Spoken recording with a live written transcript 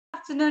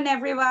afternoon,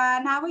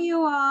 everyone. How are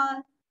you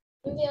all?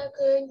 We are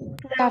good.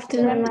 Good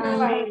afternoon,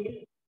 ma'am.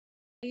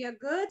 You're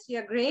good?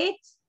 You're great?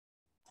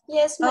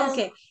 Yes, ma'am.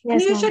 Okay. Yes,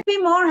 and you ma'am. should be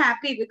more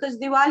happy because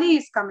Diwali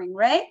is coming,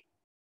 right?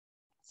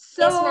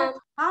 So, Yes, ma'am.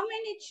 how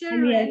many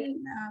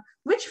children,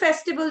 which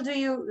festival do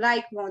you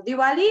like more,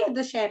 Diwali or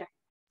Dussehra?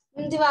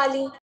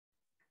 Diwali.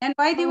 And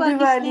why Diwali,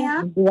 Diwali.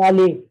 Sneha?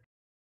 Diwali.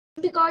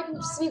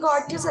 Because we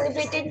got to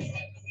celebrate it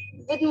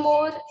with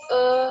more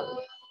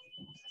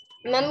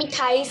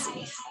mithais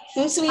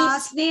and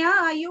sweets. Sneha,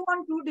 are you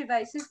on 2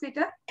 devices,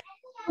 Peter?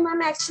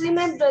 Ma'am, actually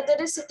my brother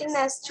is sitting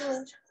next to me.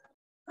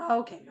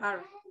 Okay, all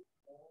right.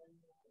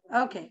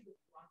 Okay.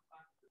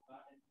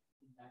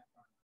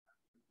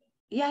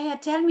 Yeah,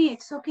 tell me.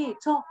 It's okay.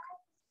 Talk.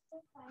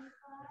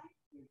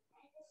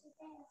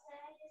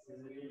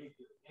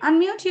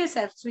 Unmute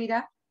yourself,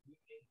 sweetheart.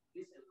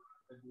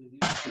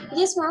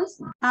 Yes, ma'am.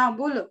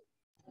 Bolo.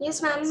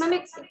 Yes, ma'am. Ma'am,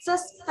 it's a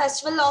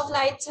festival of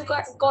lights. We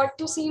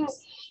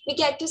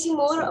get to see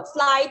more of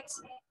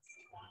lights.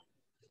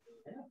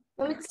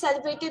 Ma'am, it's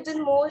celebrated with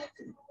more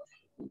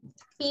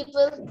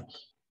people.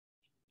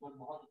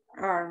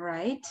 All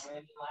right.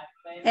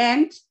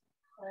 And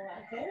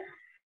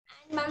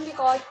Ma'am, we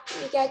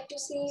get to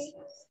see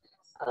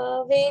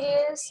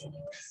various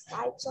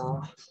types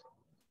of.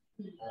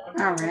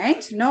 all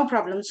right, no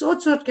problem.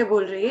 सोच के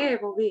बोल रही है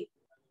वो भी.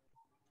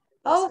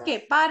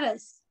 Okay,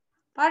 Paras.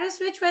 Paras,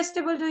 which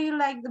festival do you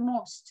like the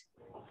most?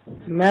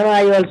 Ma'am,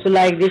 I also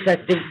like this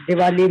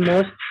Diwali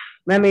most.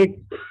 Ma'am,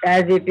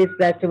 as it is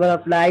festival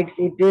of lights,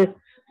 it is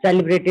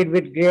celebrated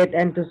with great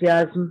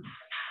enthusiasm,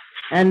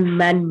 and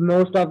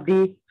most of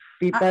the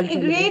people.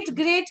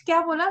 Great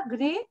क्या बोला?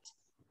 Great.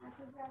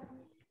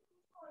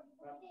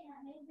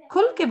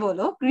 खुल के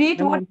बोलो.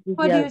 Great.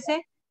 What do you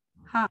say?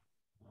 हाँ.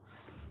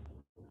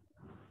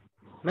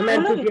 Ma'am,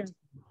 enthusiasm.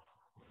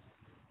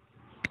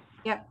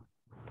 Yeah.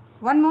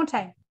 One more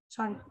time.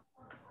 Sorry.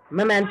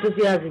 Ma'am,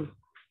 enthusiasm.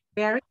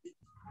 Very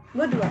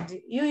good word.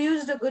 You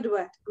used a good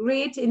word.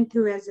 Great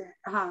enthusiasm.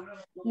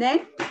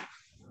 Then?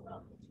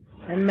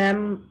 And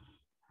ma'am,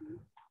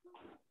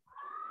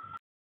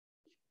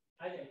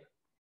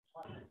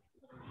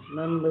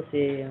 बस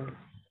ये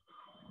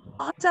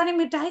बहुत सारी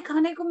मिठाई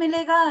खाने को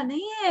मिलेगा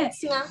नहीं है?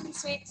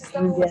 Sweets is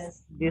the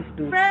most. This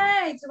too.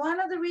 Right. One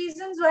of the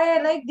reasons why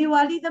I like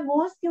Diwali the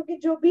most, क्योंकि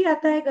जो भी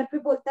आता है घर पे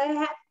बोलता है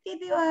हैप्पी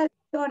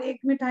दिवाली और एक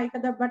मिठाई का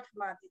डब्बा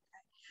थमा देता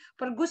है.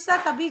 पर गुस्सा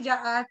तभी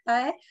आता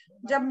है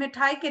जब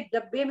मिठाई के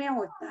डब्बे में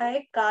होता है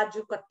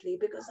kaju katli,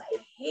 because I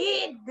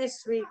hate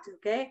this sweet.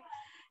 Okay.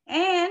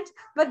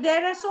 But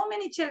there are so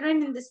many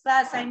children in this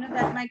class I know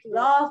that might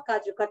love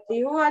kaju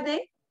katli. Who are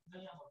they?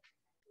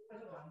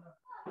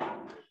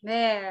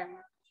 There.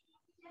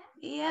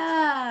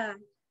 Yeah.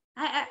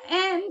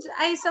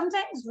 I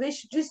sometimes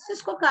wish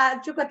जिसको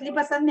काजू कतली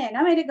पसंद है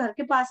ना मेरे घर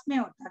के पास में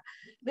होता,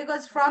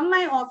 because from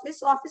my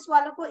office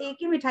वालों को एक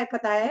ही मिठाई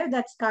पता है,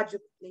 that's kaju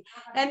katli,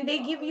 and they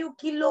give you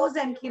kilos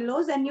and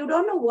kilos and you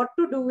don't know what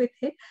to do with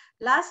it.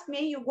 Last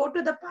May you go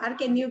to the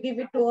park and you give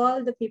it to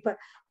all the people.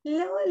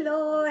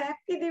 Hello,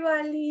 happy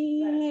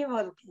Diwali.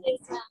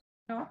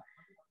 No?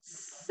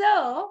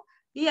 So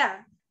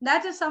yeah,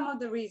 that is some of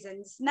the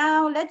reasons.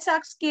 Now let's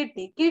ask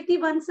Kirti. Kirti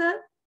Bansal.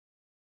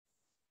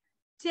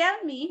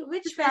 Tell me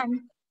which festival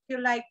you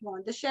like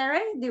more, Dussehra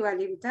or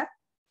Diwali, Vita?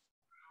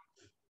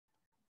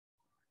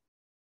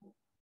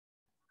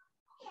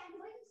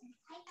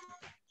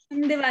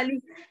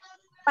 Diwali.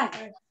 Why?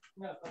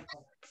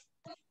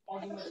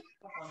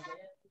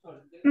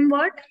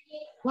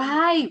 What?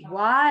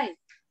 Why?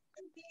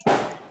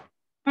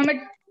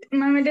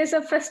 Mom, it is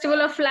a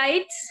festival of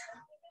lights,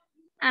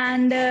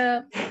 and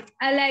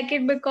I like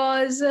it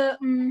because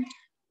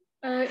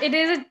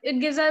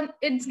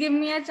it's given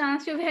me a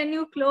chance to wear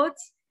new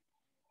clothes,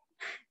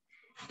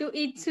 to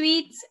eat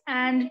sweets,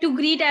 and to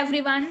greet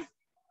everyone,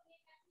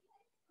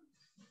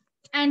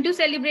 and to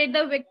celebrate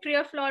the victory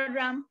of Lord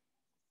Ram.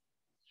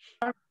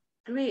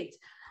 Great.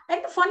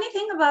 And the funny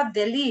thing about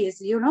Delhi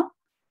is,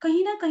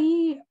 कहीं ना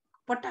कहीं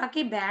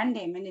पटाखे banned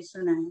है, मैंने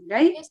सुना है,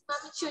 right? Yes, ma'am,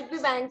 it should be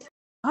banned.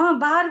 हाँ,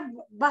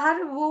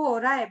 बाहर वो हो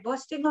रहा है,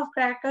 bursting of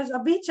crackers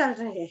अभी चल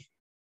रहे हैं.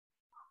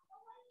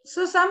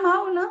 So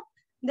somehow,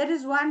 there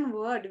is one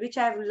word which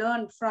I've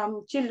learned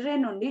from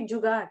children only,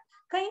 जुगाड़.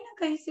 कहीं ना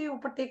कहीं से वो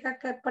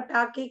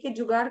पटाखे के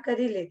जुगाड़ कर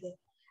ही लेते.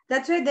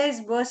 That's why there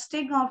is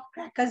bursting of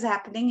crackers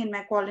happening in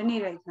my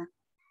colony right now.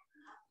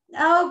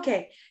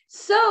 Okay,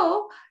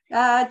 so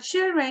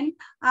children,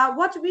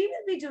 what we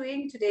will be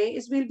doing today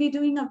is we'll be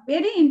doing a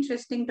very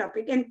interesting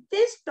topic, and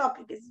this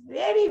topic is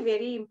very,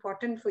 very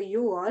important for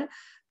you all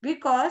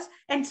because,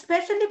 and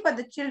especially for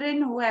the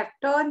children who have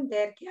turned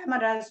their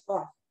cameras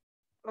off.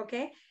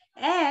 Okay,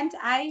 and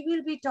I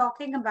will be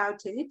talking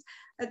about it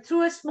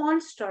through a small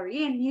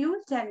story, and you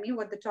will tell me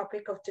what the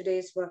topic of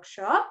today's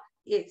workshop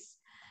is.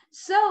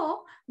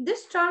 So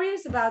this story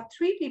is about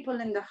 3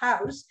 people in the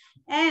house,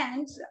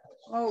 and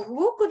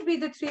who could be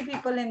the 3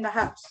 people in the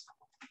house?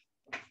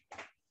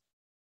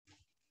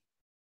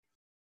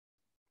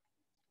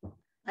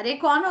 अरे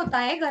कौन होता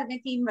है घर में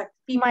 3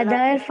 people?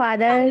 Mother,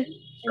 father,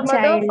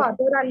 Mother,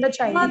 father, and the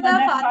child. Mother,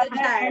 father, and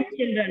child.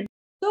 children.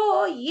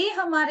 तो ये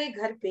हमारे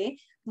घर पे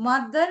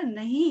मदर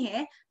नहीं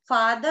है,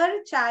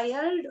 फादर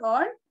चाइल्ड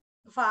और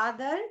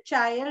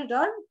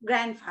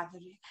ग्रैंडफादर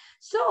है.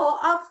 सो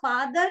अ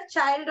फादर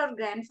चाइल्ड और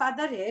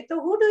ग्रैंडफादर है, तो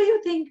who do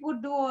you think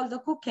would do all the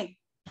cooking?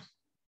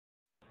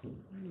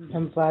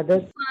 Some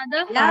fathers.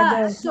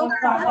 Yeah, so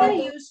father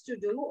used to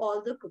do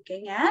all the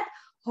cooking at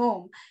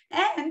home,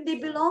 and they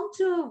belong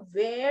to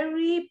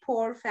very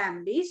poor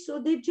families, so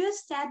they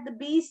just had the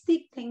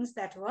basic things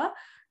that were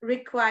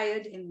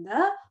required in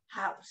the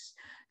house.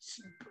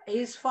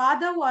 His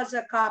father was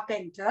a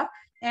carpenter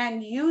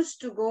and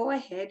used to go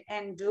ahead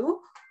and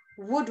do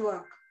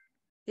woodwork.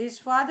 His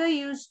father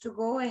used to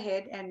go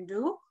ahead and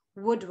do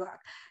woodwork.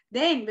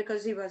 Then,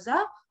 because he was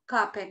a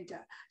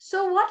carpenter.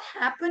 So what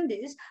happened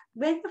is,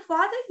 when the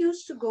father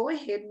used to go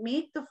ahead,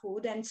 make the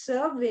food and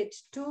serve it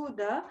to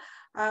the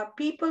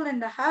people in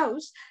the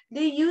house,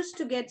 they used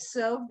to get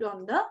served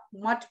on the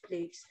mud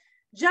plates.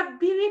 जब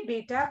भी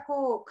बेटा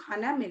को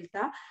खाना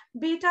मिलता,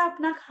 बेटा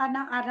अपना खाना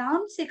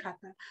आराम से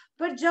खाता,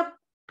 पर जब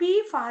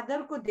भी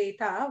फादर को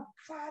देता,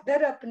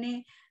 फादर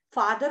अपने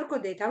father ko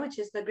deta, which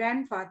is the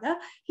grandfather,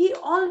 he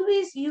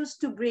always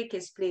used to break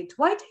his plate.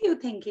 Why do you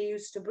think he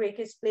used to break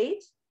his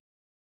plate?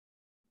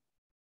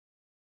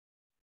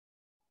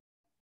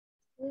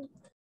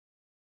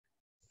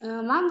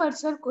 Ma'am,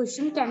 what's your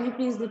question? Can you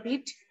please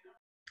repeat?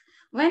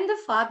 When the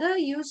father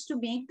used to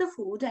make the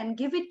food and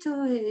give it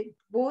to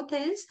both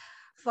his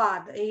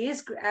father,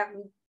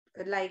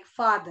 like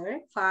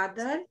father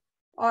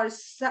और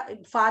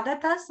father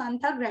था, son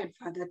था,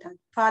 grandfather था.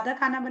 Father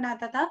खाना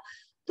बनाता था,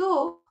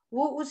 तो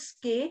वो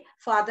उसके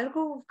फादर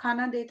को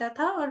खाना देता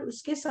था और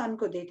उसके सन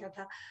को देता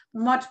था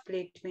मड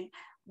प्लेट में.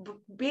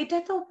 बेटा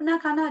तो अपना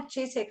खाना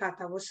अच्छे से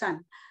खाता, वो सन,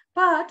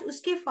 बट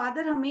उसके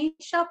फादर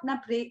हमेशा अपना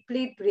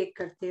प्लेट ब्रेक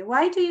करते.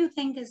 Why do you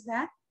think is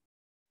that?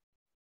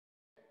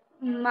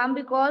 Ma'am,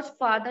 because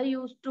father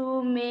used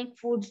to make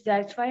foods,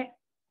 that's why.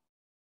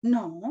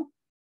 No.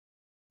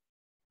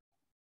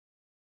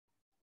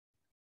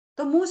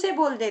 तो मुंह से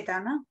बोल देता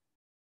ना,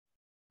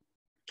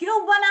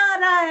 क्यों बना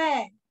रहा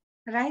है,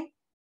 right?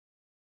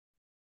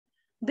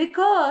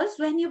 Because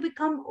when you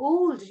become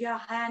old, your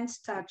hands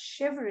start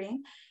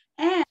shivering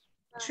and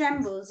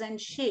trembles and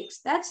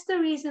shakes. That's the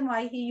reason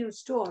why he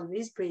used to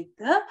always break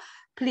the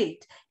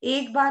plate.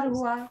 एक बार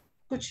हुआ,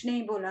 कुछ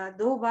नहीं बोला,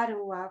 दो बार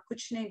हुआ,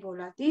 कुछ नहीं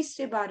बोला,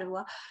 तीसरे बार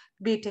हुआ,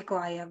 बेटे को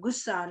आया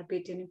गुस्सा और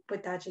बेटे ने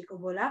पिताजी को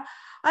बोला,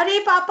 अरे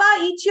पापा,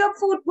 eat your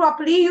food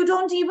properly. You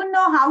don't even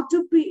know how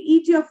to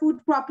eat your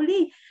food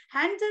properly.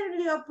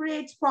 Handle your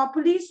plates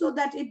properly so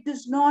that it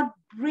does not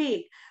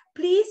break.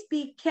 Please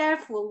be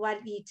careful while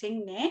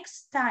eating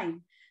next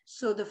time.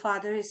 So the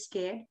father is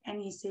scared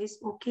and he says,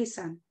 okay,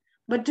 son.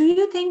 But do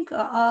you think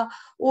a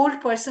old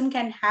person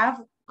can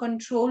have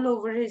control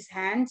over his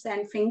hands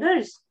and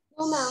fingers?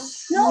 No, ma'am.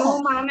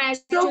 No, ma'am.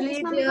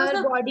 Actually,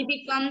 their body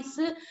becomes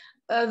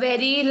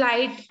very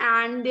light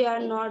and they are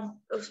not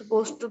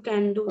supposed to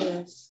can do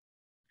this.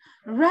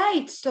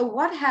 Right. So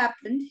what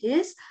happened?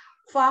 His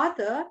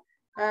father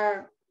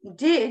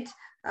did.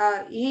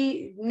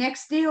 He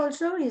next day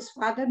also his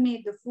father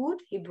made the food.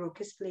 He broke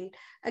his plate.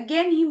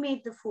 Again he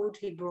made the food.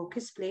 He broke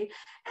his plate.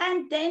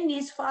 And then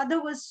his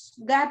father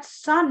that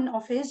son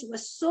of his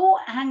was so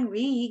angry.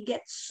 He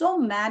gets so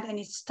mad and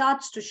he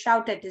starts to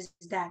shout at his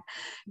dad.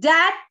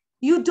 Dad,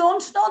 you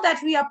don't know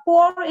that we are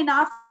poor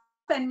enough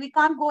and we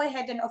can't go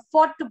ahead and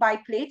afford to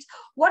buy plates.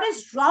 What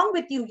is wrong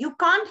with you? You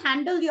can't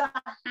handle your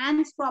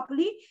hands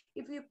properly.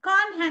 If you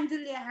can't handle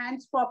your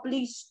hands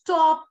properly,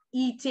 stop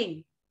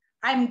eating.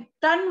 I'm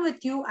done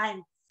with you.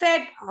 I'm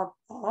fed up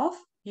of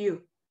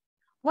you.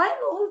 While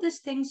all these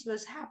things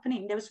was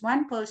happening, there was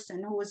one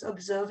person who was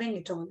observing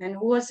it all. And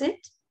who was it?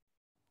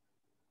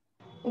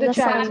 The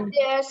child.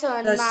 Yes,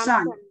 The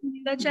son.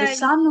 The The child.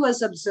 son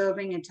was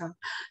observing it all.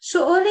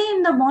 So early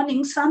in the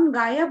morning, son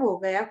गायब हो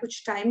गया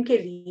कुछ time के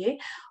लिए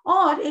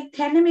और एक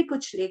थैले में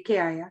कुछ लेके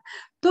आया.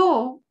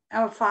 तो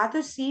our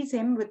father sees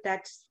him with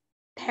that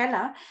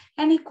thela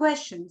and he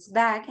questions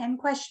back and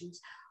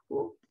questions.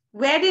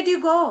 Where did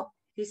you go?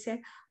 He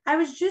said, I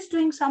was just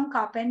doing some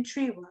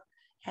carpentry work.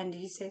 And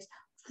he says,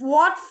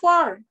 what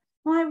for?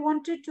 No, I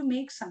wanted to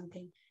make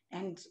something.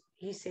 And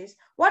he says,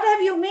 what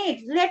have you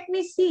made? Let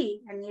me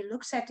see. And he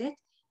looks at it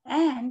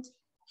and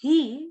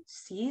he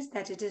sees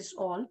that it is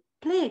all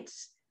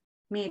plates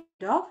made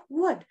of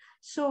wood.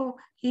 So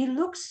he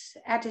looks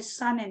at his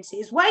son and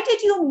says, why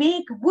did you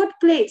make wood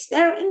plates?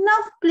 There are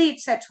enough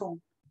plates at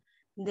home.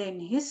 Then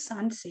his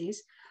son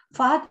says,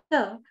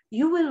 Father,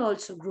 you will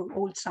also grow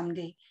old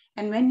someday.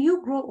 And when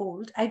you grow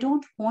old, I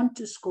don't want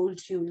to scold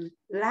you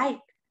like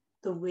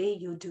the way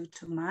you do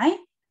to my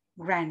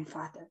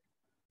grandfather.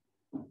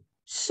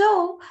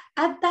 So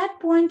at that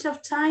point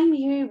of time,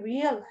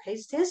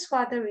 his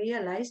father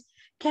realized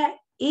that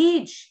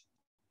age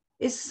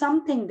is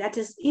something that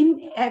is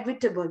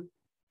inevitable.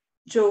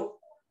 जो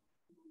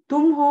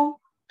तुम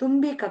हो, तुम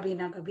भी कभी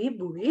ना कभी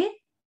बूढ़े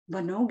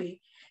banoge.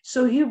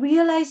 So he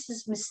realized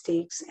his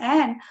mistakes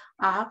and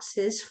asked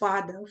his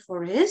father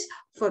for his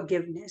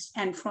forgiveness.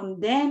 And from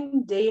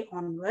then day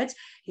onwards,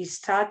 he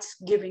starts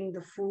giving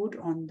the food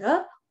on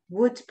the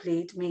wood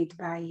plate made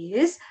by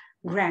his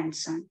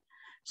grandson.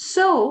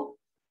 So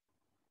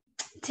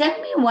tell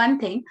me one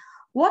thing,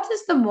 what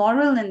is the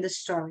moral in the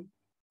story?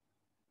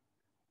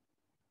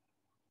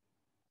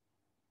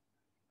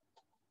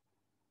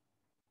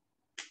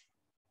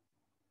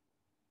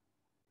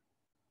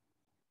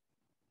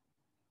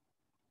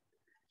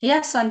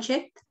 Yes,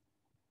 Sanchit?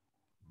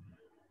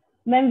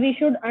 Ma'am, we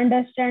should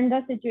understand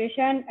the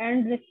situation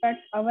and respect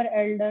our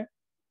elders.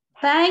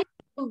 Thank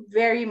you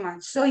very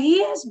much. So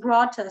he has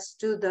brought us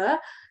to the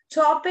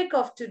topic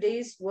of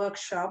today's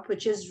workshop,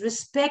 which is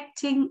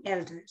respecting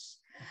elders.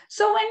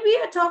 So when we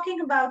are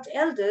talking about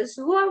elders,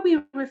 who are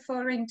we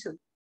referring to?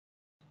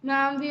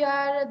 Ma'am, we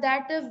are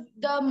that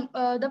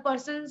the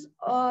persons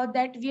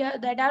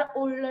that are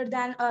older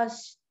than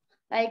us,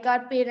 like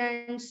our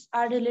parents,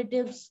 our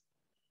relatives,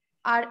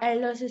 our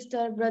elder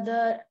sister,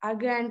 brother, our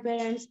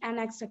grandparents, and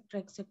etc.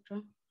 etc.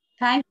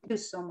 Thank you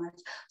so much.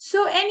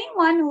 So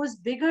anyone who is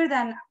bigger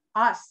than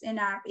us in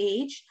our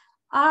age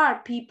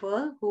are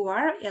people who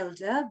are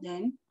elder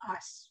than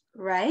us,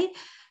 right?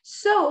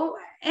 So,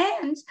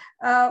 and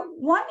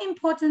one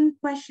important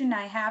question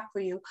I have for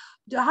you,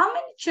 how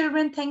many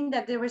children think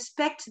that they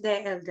respect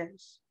their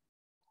elders?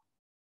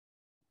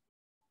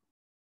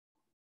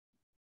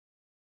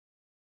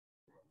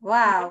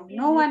 Wow,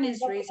 no one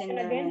is raising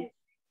their hand.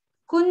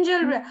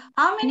 Kunjal,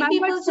 how many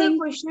people think?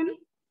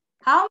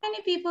 How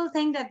many people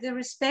think that they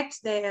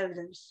respect their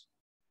elders?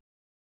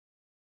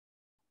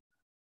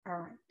 All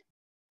right.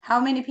 How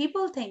many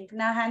people think?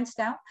 Now, hands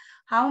down.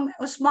 How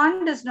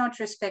Usman does not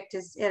respect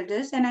his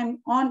elders, and I'm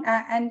on,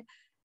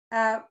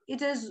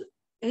 it is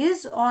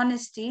his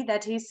honesty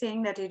that he's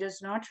saying that he does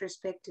not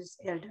respect his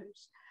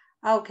elders.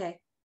 Okay,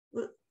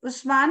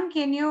 Usman,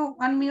 can you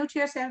unmute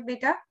yourself,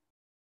 beta?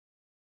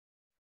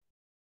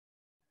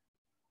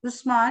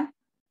 Usman.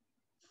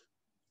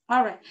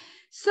 All right.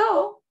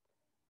 So,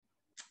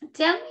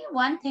 tell me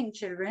one thing,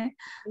 children.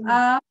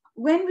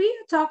 When we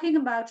are talking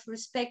about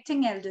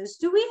respecting elders,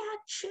 do we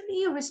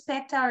actually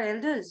respect our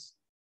elders?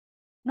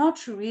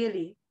 Not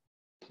really.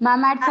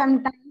 Ma'am, at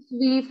sometimes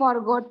we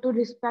forgot to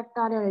respect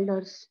our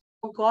elders.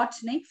 Forgot,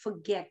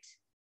 forget.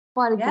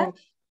 Forget. Yeah?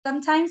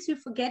 Sometimes we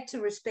forget to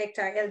respect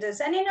our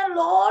elders. And in a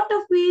lot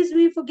of ways,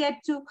 we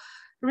forget to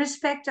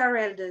respect our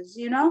elders.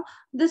 You know,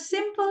 the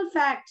simple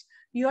fact,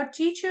 your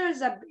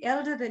teachers are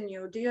elder than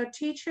you. Your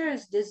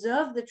teachers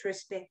deserve that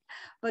respect.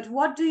 But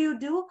what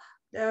do?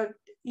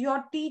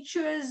 Your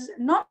teachers,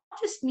 not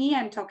just me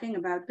I'm talking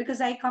about,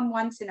 because I come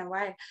once in a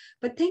while,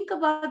 but think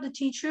about the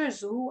teachers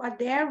who are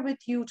there with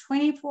you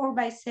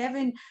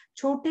 24/7,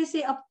 chote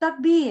se ab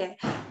tak bhi hai.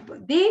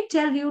 They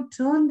tell you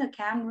turn the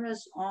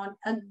cameras on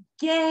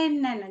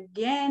again and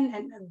again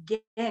and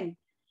again.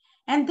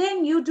 And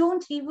then you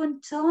don't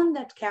even turn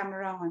that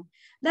camera on.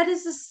 That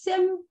is a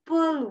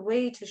simple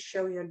way to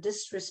show your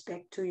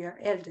disrespect to your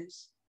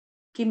elders.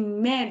 कि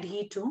मैं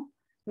ढीठ हूं,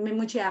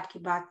 मुझे आपकी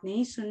बात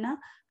नहीं सुनना,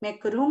 मैं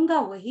करूंगा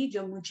वही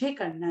जो मुझे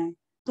करना है,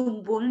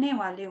 तुम बोलने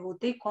वाले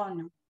होते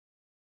कौन हो?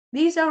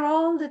 These are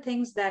all the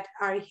things that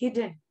are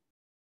hidden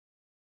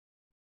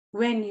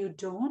when you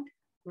don't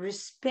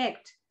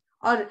respect.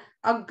 और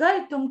अगर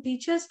तुम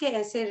टीचर्स के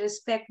ऐसे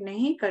रिस्पेक्ट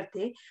नहीं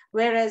करते,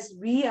 whereas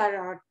we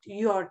are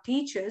your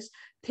teachers,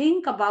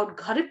 think about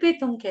घर पे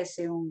तुम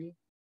कैसे होंगे.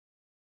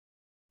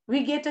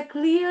 We get a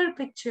clear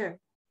picture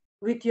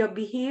with your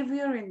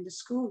behavior in the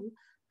school.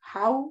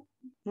 How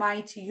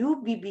might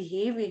you be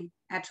behaving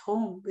at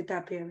home with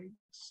our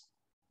parents,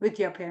 with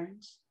your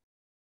parents?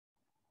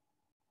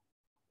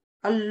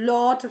 A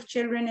lot of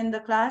children in the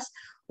class,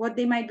 what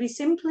they might be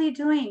simply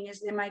doing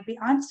is they might be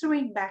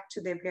answering back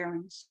to their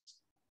parents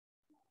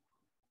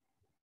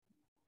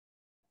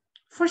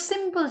for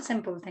simple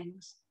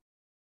things,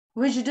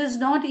 which does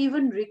not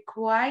even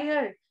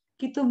require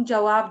कि तुम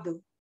जवाब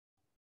दो.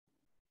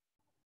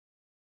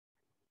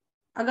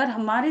 अगर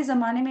हमारे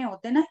जमाने में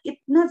होते ना,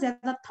 इतना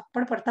ज्यादा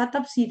थप्पड़ पड़ता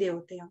तब सीधे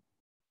होते हम,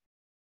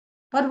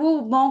 पर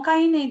वो मौका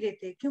ही नहीं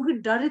देते क्योंकि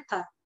डर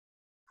था.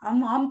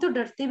 हम तो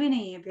डरते भी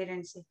नहीं है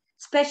पेरेंट्स से,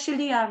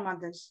 स्पेशली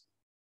आवर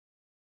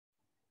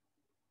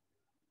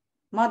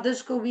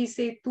मदर्स को भी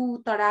से तू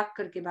तड़ाक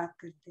करके बात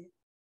करते.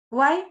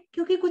 व्हाई?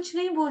 क्योंकि कुछ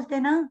नहीं बोलते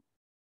ना.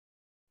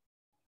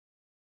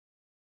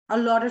 A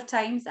lot of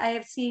times I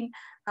have seen,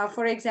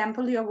 for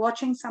example, you're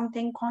watching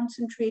something,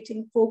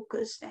 concentrating,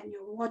 focused, and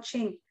you're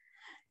watching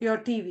your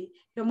TV.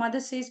 Your mother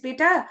says,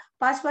 बेटा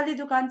पास वाली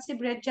दुकान से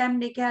ब्रेड जैम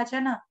लेके आ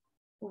जाना.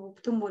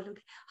 तुम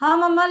बोलोगे हाँ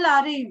मम्मा ला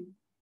रही हूँ,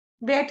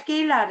 बैठ के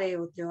ही ला रहे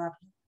होते हो आप.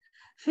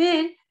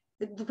 फिर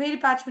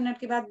 5 मिनट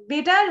के बाद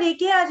बेटा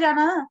लेके आ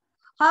जाना.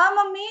 हाँ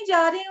मम्मी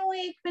जा रही हूँ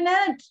 1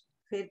 मिनट.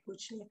 फिर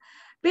पूछ लिया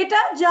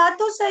बेटा जा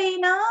तो सही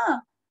ना,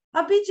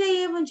 अभी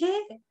चाहिए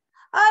मुझे.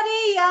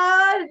 अरे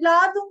यार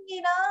ला दूंगी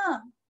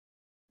ना.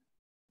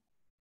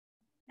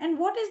 And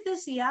what is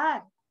this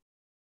yaar?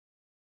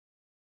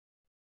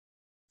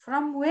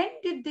 From when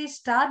did they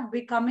start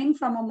becoming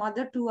from a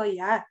mother to a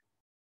yaar?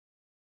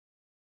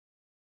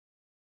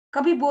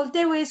 कभी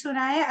बोलते हुए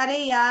सुना है, अरे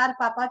यार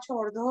पापा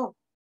छोड़ दो,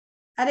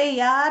 अरे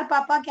यार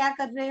पापा क्या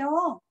कर रहे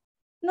हो?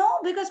 नो,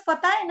 बिकॉज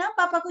पता है ना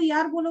पापा को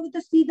यार बोलोगे तो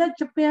सीधा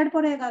चपेड़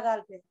पड़ेगा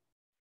गाल पे,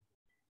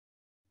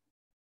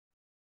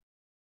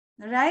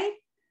 right?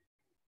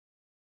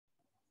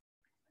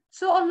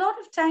 So a lot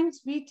of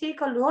times we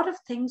take a lot of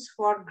things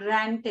for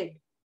granted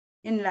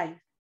in life,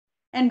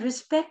 and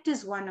respect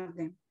is one of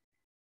them.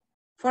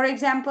 For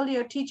example,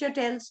 your teacher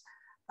tells,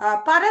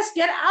 Paras,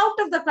 get out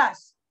of the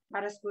class.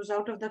 Paras goes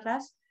out of the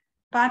class.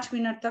 5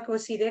 minute तक वो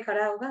सीधे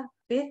खड़ा होगा,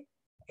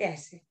 फिर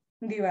ऐसे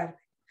दीवार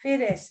पे,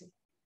 फिर ऐसे,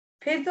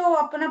 फिर तो वो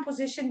अपना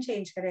पोजीशन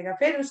चेंज करेगा,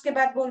 फिर उसके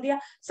बाद बोल दिया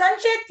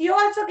संचित you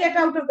also get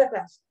out of the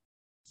class.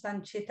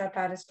 संचित और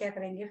पारस क्या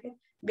करेंगे? फिर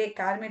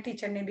बेकार में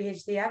टीचर ने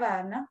भेज दिया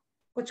बाहर ना,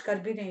 कुछ कर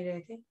भी नहीं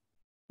रहे थे।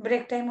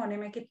 ब्रेक टाइम होने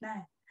में कितना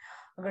है,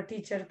 अगर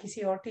टीचर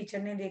किसी और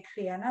टीचर ने देख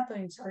लिया ना तो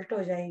इंसल्ट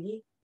हो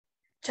जाएगी।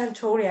 चल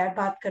छोड़ यार,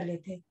 बात कर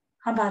लेते।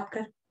 हाँ बात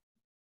कर।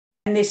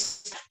 And they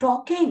start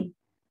talking.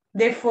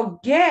 They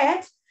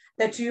forget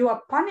that you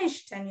are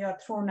punished and you are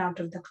thrown out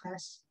of the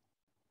class.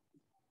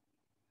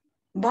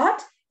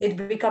 But it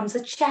becomes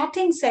a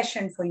chatting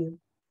session for you.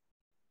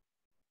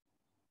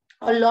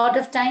 A lot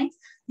of times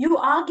you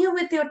argue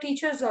with your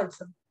teachers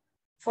also.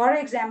 For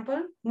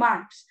example,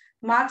 marks.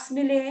 Marks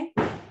मिले,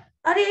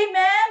 अरे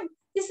ma'am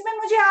इसमें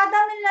मुझे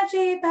आधा मिलना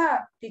चाहिए था।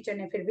 Teacher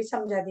ने फिर भी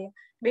समझा दिया,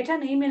 बेटा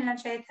नहीं मिलना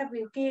चाहिए था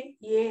क्योंकि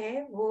ये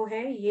है वो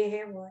है ये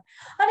है वो है।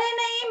 अरे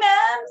नहीं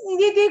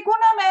मैम ये देखो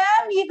ना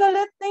मैम, ये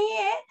गलत नहीं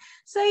है,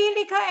 सही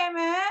लिखा है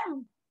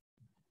ma'am.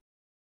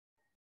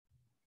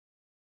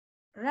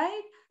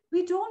 Right?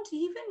 We don't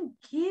even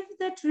give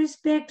that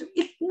respect.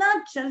 इतना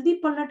जल्दी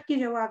पलट के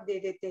जवाब दे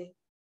देते हैं।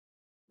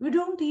 We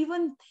don't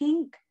even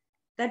think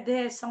that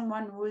there is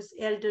someone who is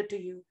elder to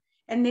you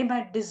and they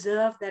might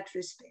deserve that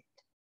respect.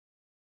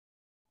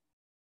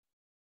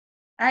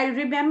 I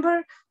remember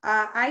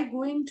I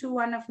going to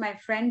one of my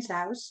friend's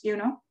house, you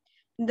know,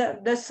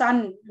 the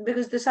son,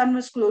 because the son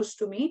was close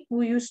to me,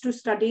 who used to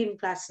study in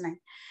class 9.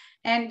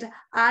 And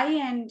I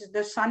and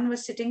the son were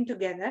sitting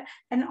together,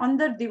 and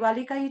अंदर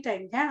दिवाली का ही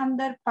time था,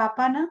 अंदर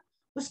पापा ना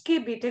उसके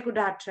बेटे को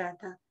डांट रहा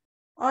था,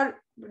 और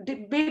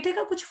बेटे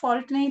का कुछ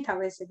फॉल्ट नहीं था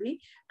वैसे भी,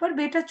 पर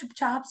बेटा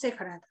चुपचाप से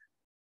खड़ा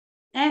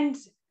था। And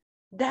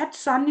that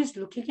sun is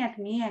looking at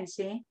me and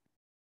से,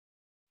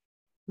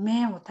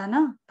 मैं होता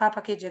ना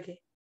पापा की जगह,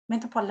 मैं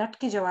तो पलट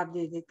के जवाब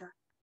दे देता।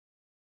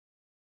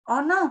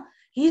 और ना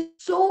ही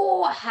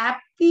so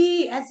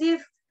happy as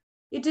if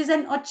it is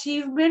an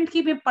achievement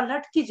कि मैं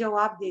पलट के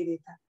जवाब दे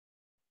देता।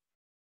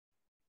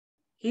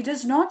 He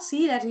does not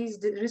see that he's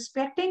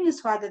respecting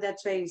his father,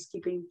 that's why he's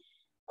keeping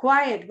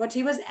quiet, but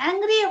he was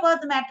angry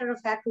about the matter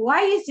of fact.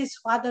 Why is his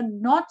father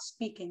not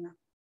speaking up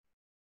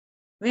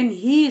when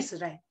he is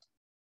right?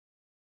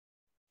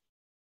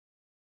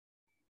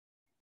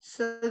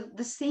 So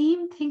the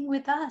same thing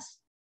with us.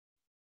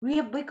 We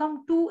have become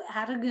too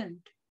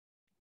arrogant.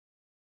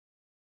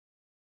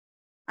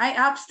 I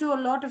asked to a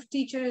lot of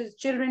teachers,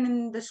 children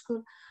in the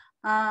school,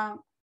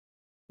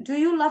 do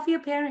you love your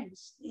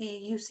parents?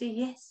 You say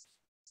yes.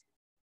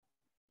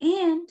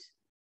 And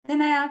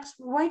then I asked,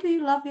 why do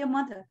you love your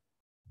mother?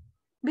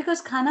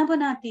 Because खाना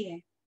बनाती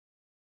है.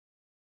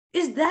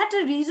 Is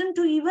that a reason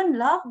to even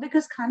love?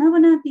 Because खाना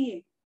बनाती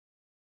है.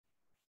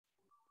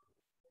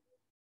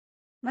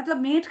 मतलब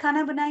met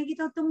खाना बनाएगी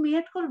तो तुम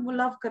मेट को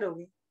लव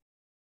करोगे.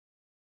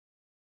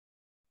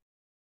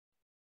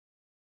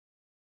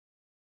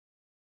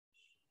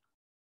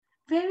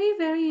 Very,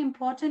 very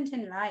important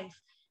in life,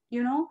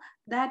 you know,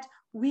 that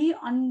we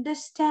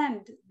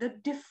understand the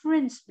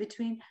difference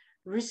between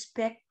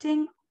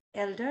respecting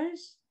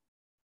elders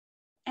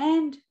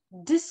and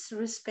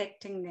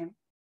disrespecting them.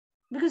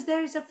 Because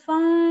there is a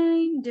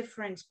fine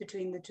difference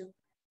between the two.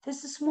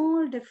 There's a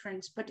small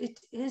difference, but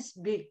it is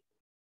big.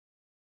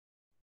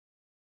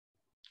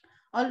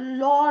 A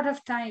lot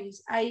of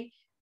times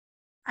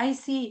I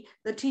see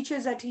the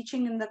teachers are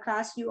teaching in the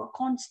class, you are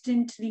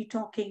constantly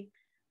talking.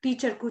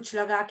 Teacher kuch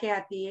laga ke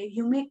aati hai.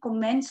 You make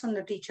comments on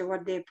the teacher,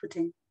 what they're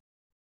putting.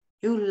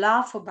 You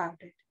laugh about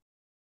it.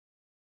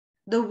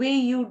 The way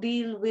you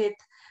deal with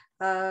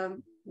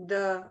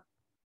the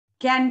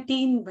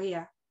canteen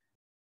bhaiya,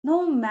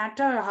 no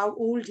matter how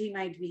old he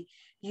might be,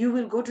 you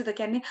will go to the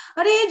canteen.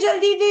 अरे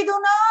जल्दी दे दो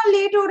ना,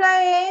 late हो रहा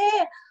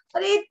है.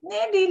 अरे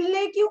इतने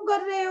ढीले क्यों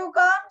कर रहे हो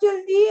काम?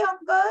 जल्दी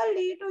अंकल,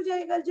 लेट हो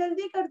जाएगा,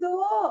 जल्दी कर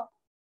दो.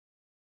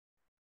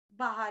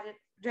 बाहर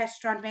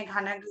रेस्टोरेंट में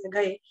खाना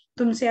गए,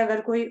 तुमसे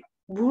अगर कोई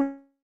भूल,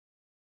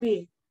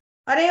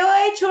 अरे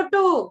ओए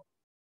छोटू,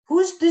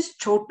 who's this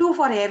Chhotu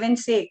for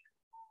heaven's sake?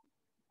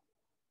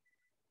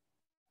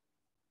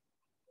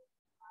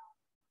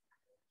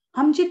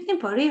 हम जितने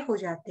बड़े हो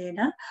जाते हैं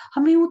ना,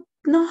 हमें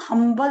उतना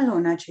हम्बल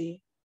होना चाहिए.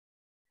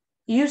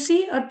 You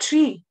see a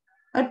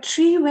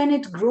tree when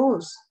it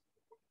grows,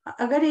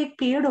 अगर एक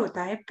पेड़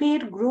होता है,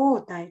 पेड़ ग्रो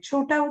होता है,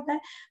 छोटा होता है,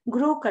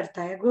 ग्रो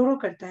करता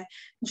है.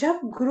 जब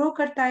ग्रो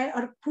करता है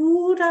और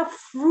पूरा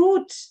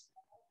फ्रूट्स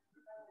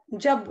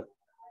जब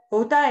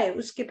होता है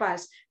उसके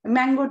पास,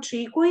 मैंगो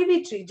ट्री, कोई भी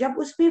ट्री, जब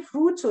उसमें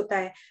फ्रूट्स होता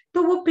है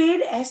तो वो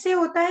पेड़ ऐसे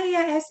होता है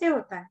या ऐसे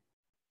होता है?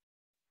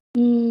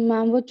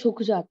 मैम वो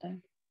झुक जाता है।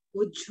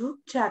 वो झुक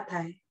जाता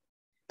है।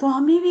 तो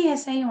हमें भी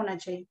ऐसा ही होना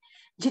चाहिए।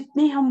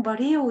 जितने हम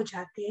बड़े हो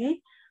जाते हैं,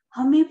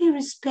 हमें भी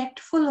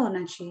रिस्पेक्टफुल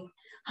होना चाहिए,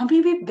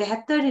 हमें भी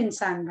बेहतर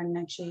इंसान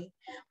बनना चाहिए।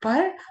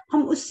 पर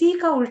हम उसी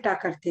का उल्टा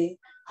करते हैं,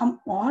 हम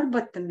और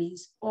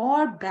बदतमीज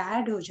और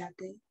बैड हो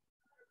जाते हैं,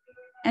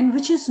 and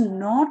which is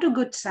not a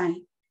good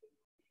sign.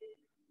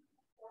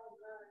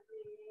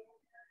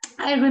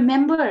 I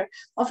remember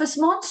of a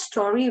small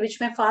story which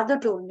my father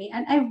told me,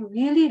 and I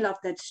really love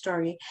that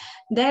story.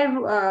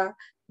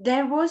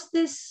 There was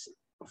this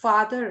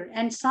father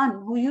and son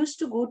who used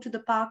to go to the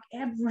park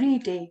every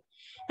day,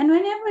 and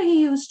whenever he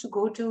used to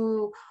go to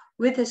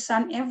with his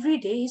son every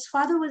day, his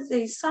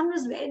son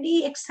was very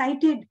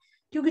excited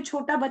क्योंकि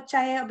छोटा बच्चा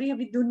है, अभी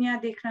अभी दुनिया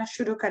देखना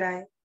शुरू करा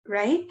है,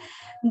 right?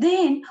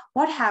 Then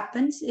what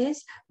happens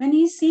is when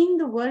he's seeing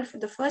the world for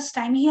the first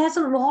time, he has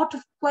a lot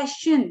of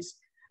questions.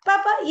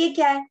 पापा ये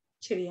क्या है?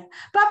 चिड़िया।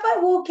 पापा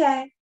वो क्या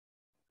है?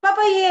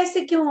 पापा ये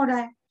ऐसे क्यों हो रहा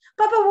है?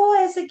 पापा वो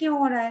ऐसे क्यों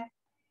हो रहा है?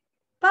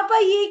 पापा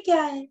ये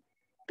क्या है?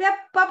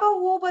 पापा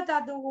वो बता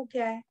दो वो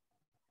क्या है?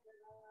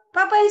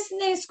 पापा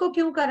इसने इसको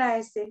क्यों करा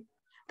ऐसे?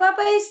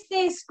 पापा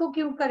इसने इसको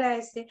क्यों करा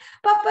ऐसे?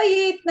 पापा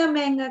ये इतना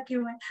महंगा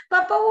क्यों है?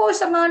 पापा वो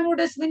सामान वो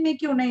डस्टबिन में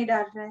क्यों नहीं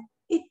डाल रहा है?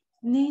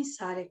 इतने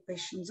सारे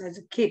questions as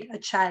a kid, a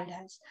child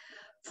has.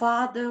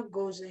 Father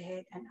goes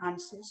ahead and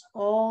answers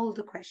all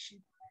the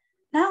questions.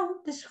 Now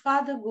this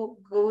father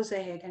goes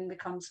ahead and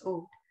becomes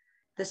old.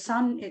 The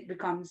son, it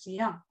becomes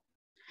young.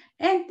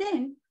 And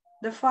then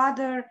the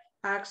father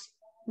asks,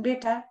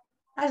 बेटा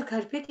आज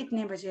घर पे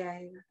कितने बजे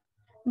आएगा?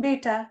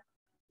 बेटा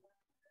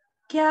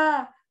क्या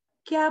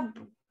क्या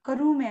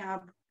करूं मैं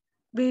अब?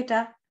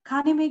 बेटा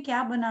खाने में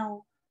क्या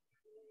बनाऊं?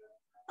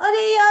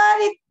 अरे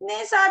यार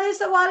इतने सारे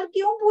सवाल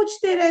क्यों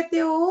पूछते रहते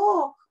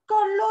हो?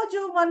 कर लो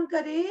जो मन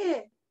करे।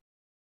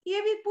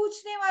 ये भी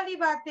पूछने वाली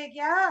बात है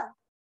क्या?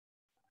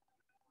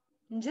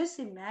 Just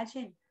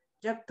imagine,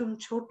 जब तुम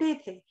छोटे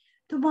थे,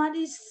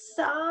 तुम्हारी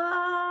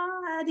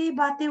सारी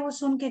बातें वो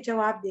सुन के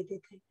जवाब देते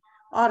थे,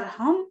 और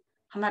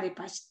हमारे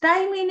पास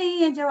टाइम ही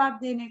नहीं है जवाब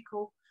देने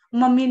को।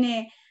 मम्मी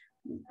ने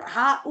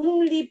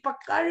उंगली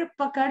पकड़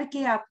पकड़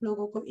के आप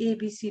लोगों को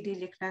ABCD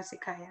लिखना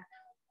सिखाया,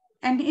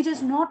 and it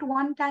is not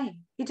one time,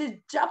 it is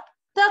जब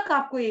तक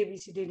आपको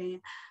ABCD नहीं है,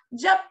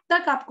 जब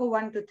तक आपको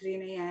 1 to 3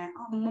 नहीं आया,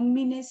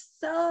 मम्मी ने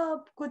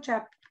सब कुछ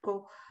आपको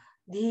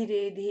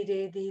धीरे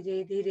धीरे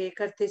धीरे धीरे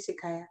करते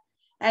सिखाया।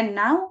 And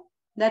now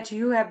that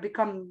you have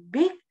become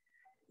big,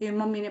 ये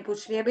मम्मी ने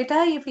पूछ लिया,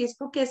 बेटा ये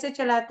फेसबुक कैसे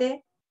चलाते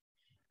हैं?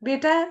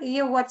 बेटा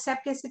ये व्हाट्सएप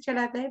कैसे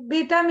चलाता है?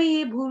 बेटा मैं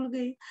ये भूल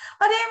गई।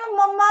 अरे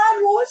मम्मा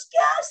रोज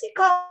क्या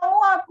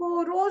सिखाऊं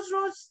आपको? रोज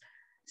रोज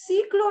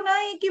सीख लो ना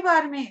एक ही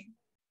बार में।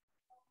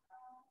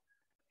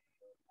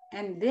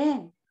 And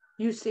then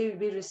you say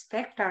we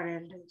respect our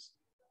elders.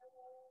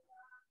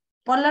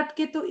 पलट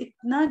के तो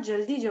इतना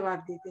जल्दी जवाब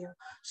देते हो,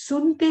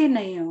 सुनते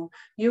नहीं हो,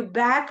 you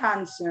back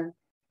answer,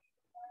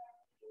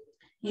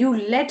 you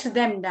let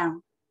them down,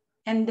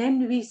 and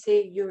then we say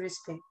you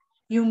respect.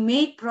 You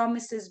make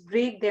promises,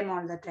 break them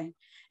all the time,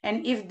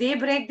 and if they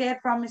break their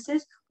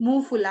promises,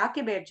 मुंह फुला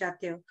के बैठ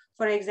जाते हो।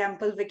 For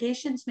example,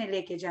 vacations में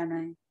लेके जाना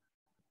है,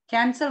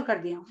 कैंसल कर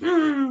दिया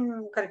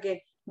करके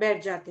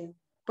बैठ जाते हो।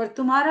 पर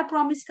तुम्हारा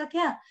प्रॉमिस का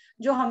क्या,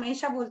 जो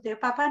हमेशा बोलते हो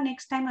पापा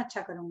नेक्स्ट टाइम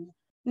अच्छा करूंगा,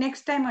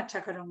 नेक्स्ट टाइम अच्छा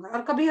करूंगा,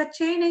 और कभी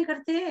अच्छे ही नहीं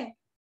करते।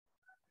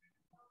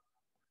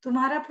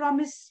 तुम्हारा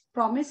प्रॉमिस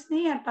प्रॉमिस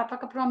नहीं है, पापा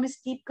का प्रॉमिस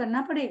कीप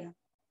करना पड़ेगा।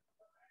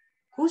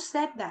 Who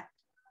said that?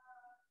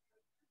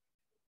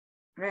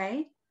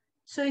 Right?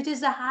 So it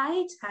is a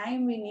high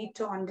time we need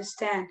to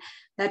understand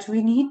that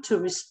we need to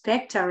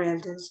respect our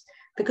elders,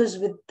 because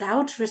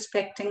without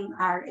respecting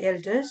our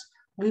elders,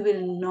 we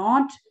will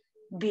not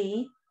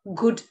be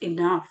good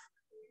enough.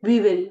 We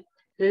will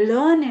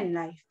learn in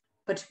life,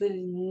 but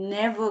we'll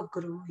never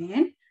grow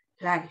in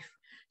life.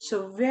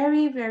 So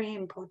very, very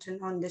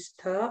important on this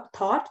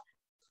thought,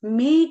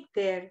 make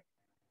their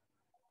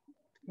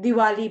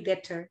Diwali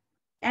better.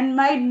 And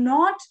by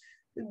not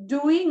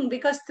doing,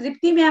 because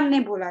Tripti ma'am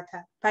ne bola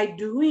tha, by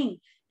doing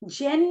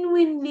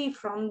genuinely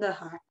from the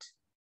heart,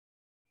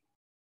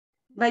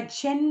 by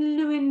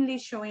genuinely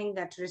showing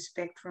that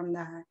respect from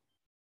the heart.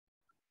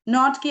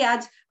 Not कि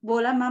आज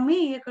बोला mummy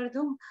ये कर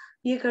दूं,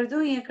 ये कर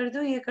दूं, ये कर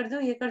दूं, ये कर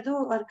दूं, ये कर दूं,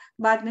 और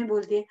बाद में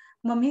बोलती है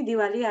मम्मी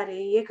दिवाली आ रही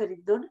है ये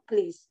खरीद दो ना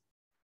प्लीज।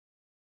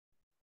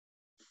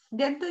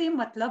 देन तो ये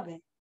मतलब है,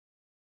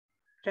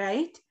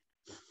 right?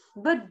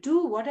 But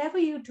do whatever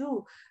you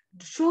do,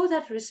 show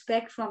that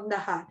respect from the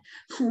heart,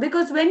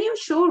 because when you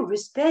show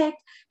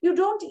respect, you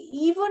don't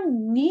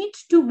even need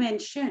to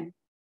mention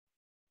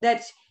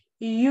that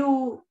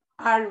you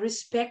are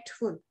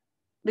respectful,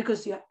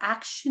 because your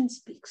action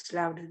speaks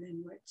louder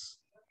than words.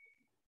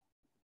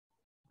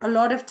 A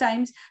lot of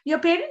times your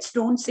parents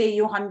don't say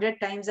you 100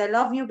 times, I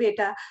love you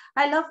beta,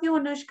 I love you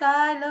Anushka,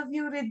 I love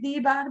you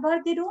Riddhi, bar.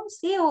 They don't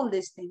say all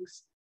these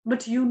things,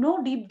 but you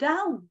know deep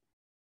down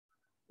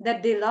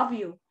that they love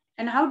you.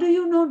 And how do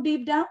you know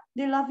deep down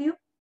they love you?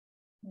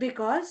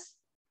 Because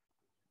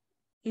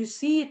you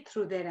see it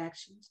through their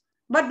actions.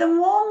 But the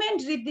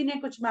moment Riddhi ने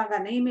कुछ मांगा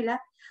नहीं मिला,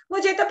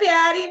 मुझे तो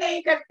प्यार ही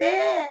नहीं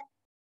करते,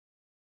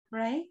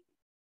 right?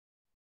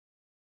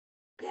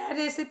 प्यार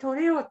ऐसे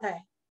थोड़ी होता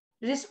है,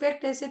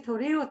 रिस्पेक्ट ऐसे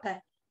थोड़ी होता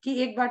है कि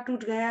एक बार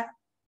टूट गया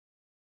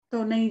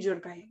तो नहीं जुड़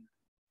पाएगा.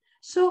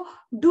 So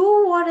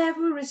do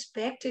whatever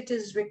respect it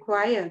is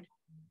required,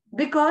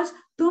 because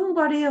तुम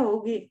बड़े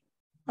होगे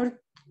और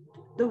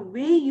the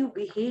way you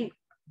behave,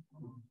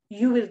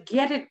 you will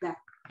get it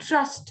back.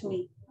 Trust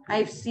me,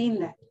 I've seen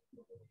that.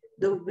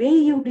 The way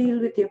you deal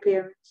with your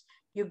parents,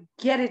 you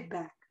get it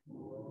back.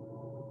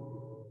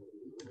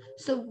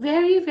 So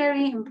very,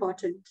 very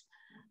important.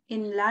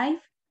 In life,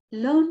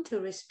 learn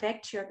to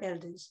respect your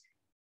elders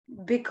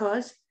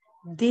because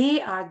they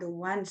are the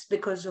ones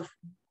because of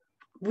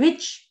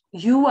which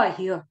you are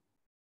here.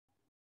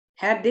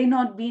 Had they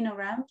not been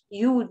around,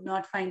 you would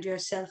not find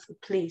yourself a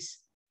place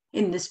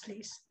in this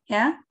place.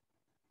 Yeah.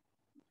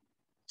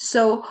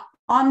 So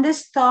on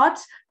this thought,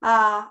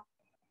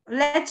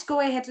 let's go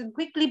ahead and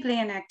quickly play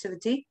an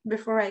activity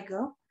before I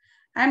go.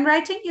 I'm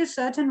writing you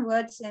certain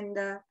words in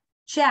the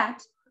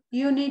chat.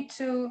 You need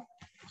to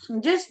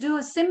just do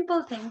a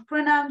simple thing.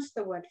 Pronounce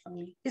the word for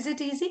me. Is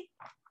it easy?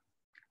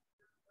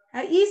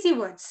 Easy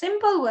words,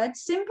 simple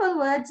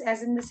words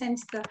as in the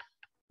sense the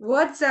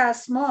words are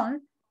small,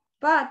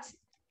 but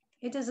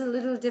it is a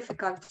little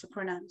difficult to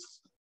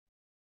pronounce.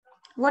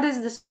 What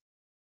is this?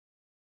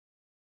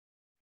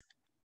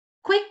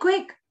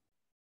 Quick.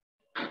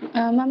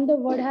 Ma'am, the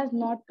word has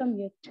not come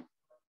yet.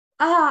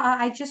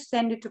 I just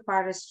send it to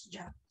Paris.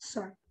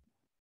 Sorry.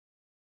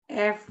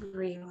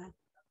 Everyone.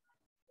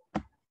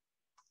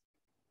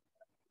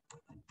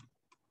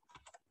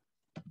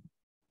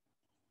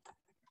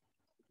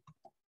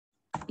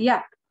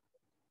 Yeah.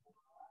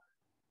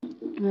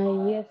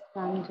 Yes,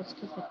 ma'am, just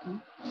a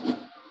second.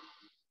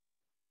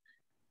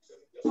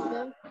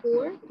 Ma'am,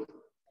 4.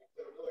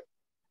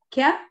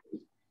 क्या?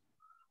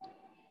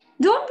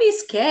 Don't be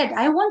scared.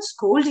 I won't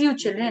scold you,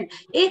 children.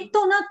 एक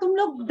तो ना तुम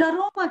लोग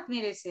डरो मत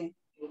मेरे से.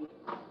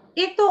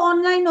 एक तो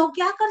ऑनलाइन हो,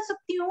 क्या कर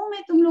सकती हूँ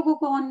मैं तुम लोगों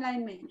को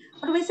ऑनलाइन में,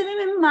 और वैसे भी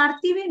मैं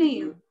मारती भी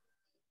नहीं हूँ.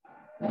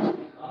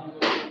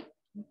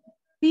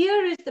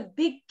 Fear is the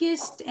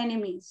biggest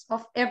enemies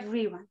of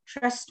everyone.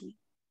 Trust me.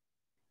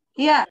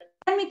 Yeah,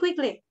 tell me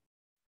quickly.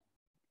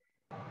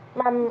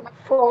 Ma'am,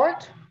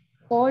 fort.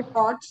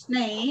 Thoughts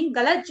नहीं,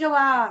 गलत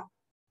जवाब.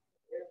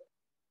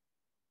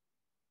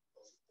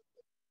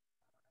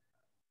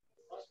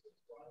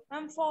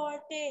 Ma'am,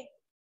 forte.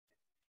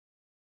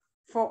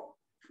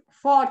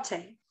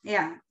 Forte.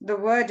 Yeah, the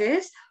word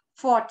is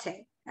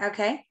forte.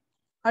 Okay.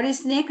 और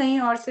इसने कहीं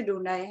और से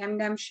ढूंढा है. I'm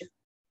damn sure.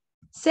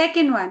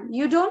 Second one,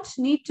 you don't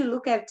need to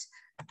look at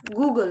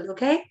Google,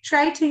 okay?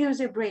 Try to use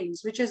your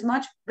brains, which is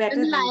much better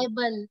than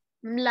Libel.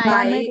 It's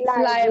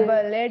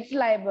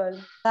libel.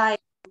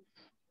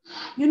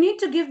 You need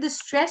to give the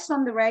stress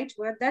on the right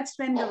word. That's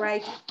when the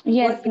right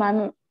Yes, word.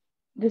 ma'am.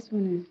 This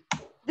one.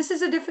 This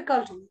is a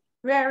difficult one.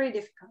 Very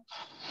difficult.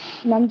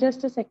 Ma'am,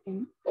 just a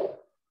second.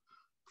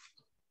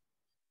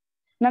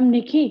 Ma'am,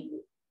 Nikki.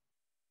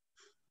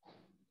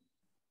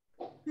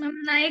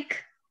 Ma'am, Nike.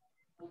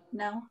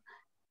 No.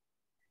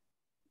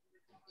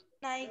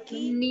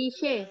 Nike.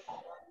 Niche.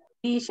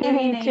 नीचे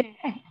भी नहीं.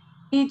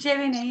 नीचे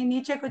भी नहीं.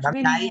 नीचे कुछ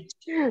भी नहीं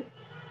है.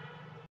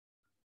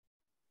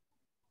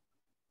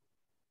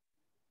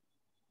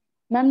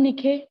 Ma'am,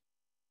 Nikki.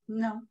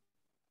 No.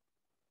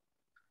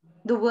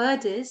 The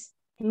word is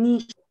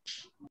niche.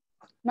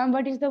 Ma'am,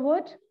 what is the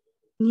word?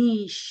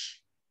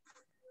 Niche.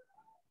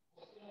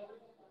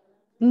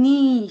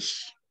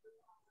 Niche.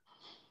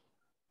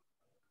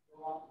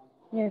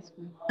 Yes,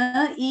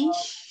 ma'am.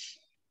 Niche.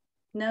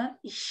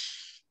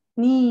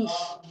 Niche.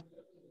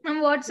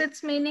 Ma'am, what's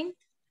its meaning?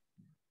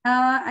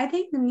 I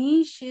think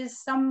niche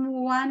is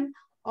someone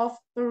of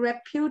a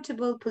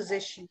reputable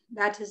position.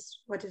 That is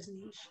what is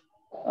niche.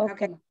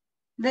 Okay.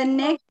 The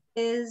next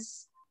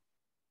is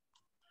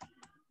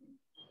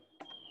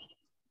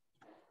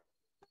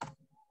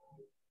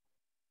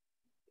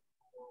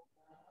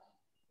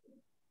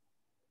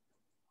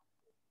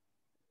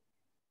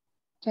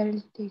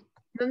Celtic.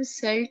 Ma'am,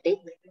 Celtic.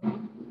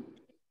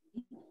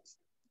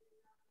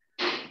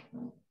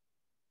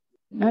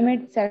 Ma'am,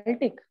 it's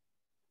Celtic.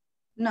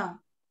 no.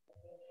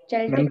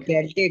 Celtic.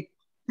 Celtic.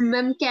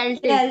 Ma'am,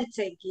 Celtic.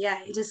 Celtic.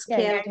 Yeah, it is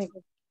Celtic. Celtic.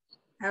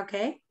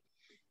 Okay.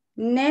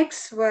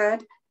 Next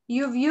word.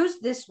 You've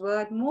used this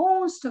word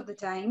most of the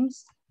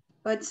times,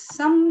 but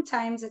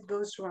sometimes it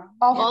goes wrong.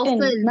 Often.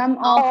 Ma'am,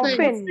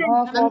 often.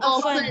 Ma'am,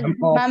 often.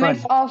 Ma'am,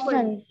 it's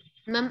often.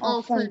 Ma'am,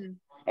 often.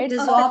 It is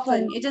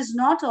often. It is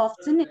not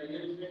often.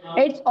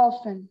 It's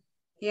often.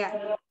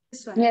 Yeah.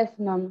 This one. Yes,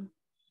 ma'am.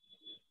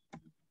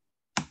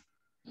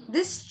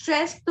 This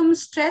stress, तुम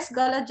stress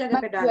गलत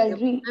जगह पे डालते हो.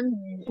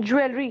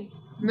 Jewelry.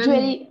 Ma'am,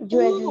 Ma'am,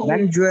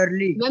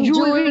 jewelry. Ma'am,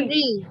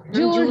 jewelry.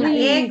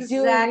 Jewelry.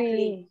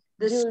 Exactly.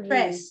 The Jewelry.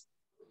 stress.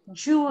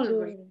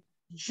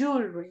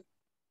 Jewelry.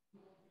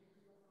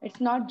 It's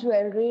not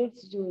jewelry,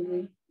 it's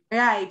jewelry.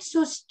 Right.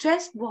 So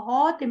stress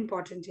बहुत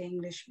important है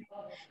English में.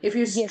 If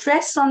you Yes.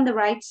 stress on the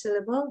right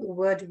syllable, the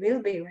word will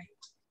be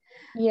right.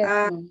 Yes,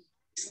 ma'am.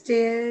 Next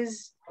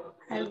is,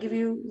 I'll give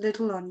you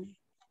little only.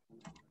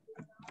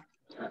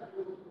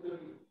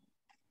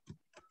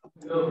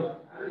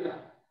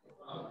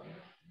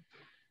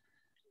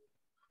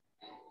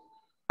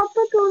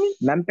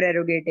 Ma'am,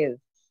 prerogative.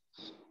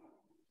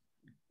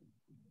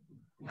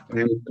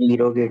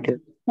 Prerogative.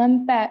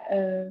 Ma'am,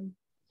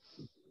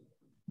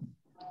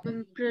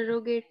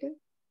 Prerogative.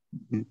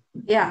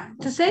 Yeah,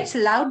 to say it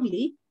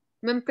loudly.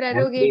 Ma'am,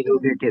 prerogative.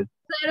 Prerogative.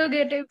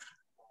 Prerogative.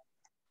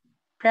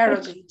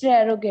 Prerogative.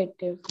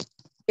 prerogative.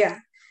 Yeah.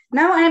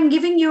 Now I am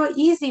giving you an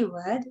easy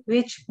word,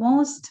 which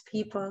most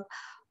people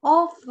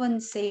often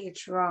say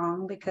it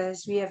wrong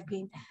because we have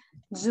been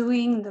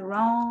doing the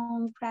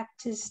wrong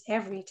practice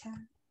every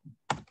time.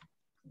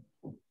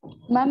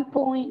 Ma'am,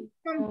 poem.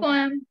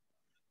 Poem.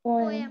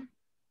 Poem.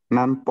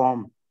 Ma'am,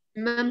 poem.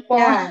 Ma'am,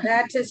 Yeah,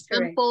 that is ma'am,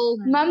 correct. poem.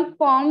 Ma'am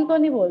poem तो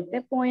नहीं बोलते,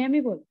 poem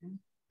ही बोलते हैं.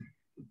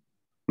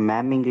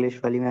 Ma'am English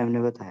वाली ma'am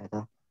ने बताया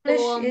था.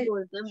 Poem English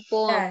बोलते हैं,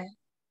 poem. yeah,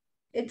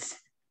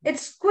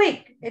 it's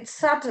quick, it's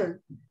subtle.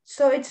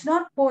 So it's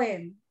not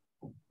poem.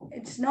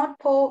 It's not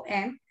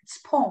poem, it's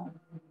poem.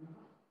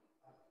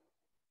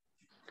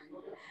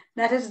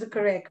 That is the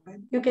correct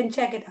one. You can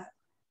check it out.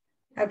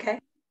 Okay?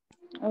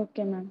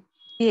 Okay, ma'am.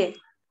 Yeah.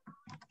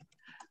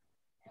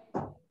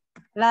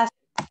 Last.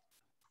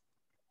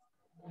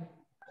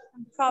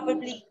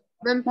 Probably.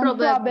 Ma'am, Ma'am,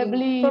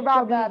 probably.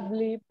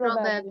 probably.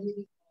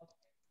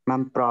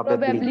 Ma'am,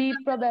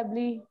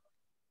 probably.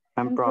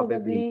 Ma'am,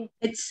 probably.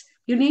 It's,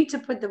 you need to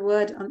put the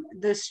word on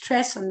the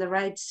stress on the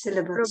right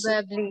syllable.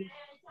 So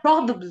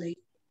Probably.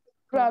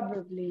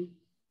 probably.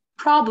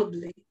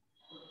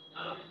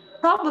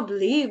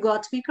 Probably you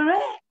got to be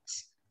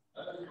correct.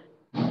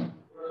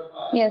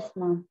 Yes,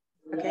 ma'am.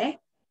 Okay.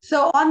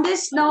 So on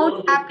this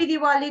note, happy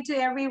Diwali to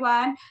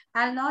everyone.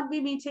 I'll not be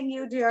meeting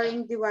you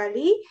during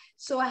Diwali.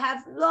 So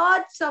have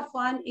lots of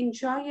fun,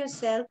 enjoy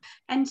yourself,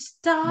 and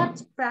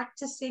start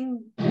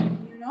practicing,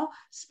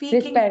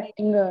 speaking.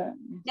 Respecting her.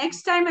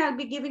 Next time I'll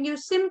be giving you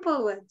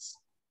simple words,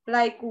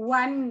 like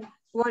one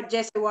word,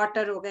 just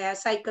water ho gaya,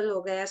 cycle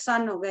ho gaya,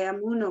 sun ho gaya,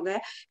 moon ho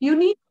gaya. You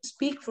need to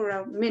speak for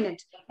a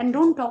minute and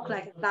don't talk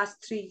like a class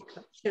 3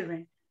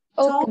 children.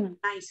 Talk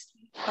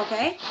nicely.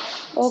 Okay?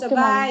 So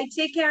bye.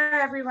 Take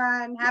care,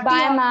 everyone. Happy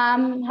Bye, Diwali.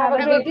 ma'am. Have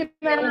a great day.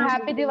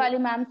 Happy Diwali,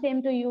 ma'am.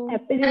 Same to you.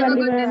 Happy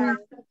Diwali, ma'am.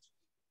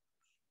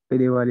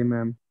 Happy Diwali,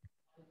 ma'am.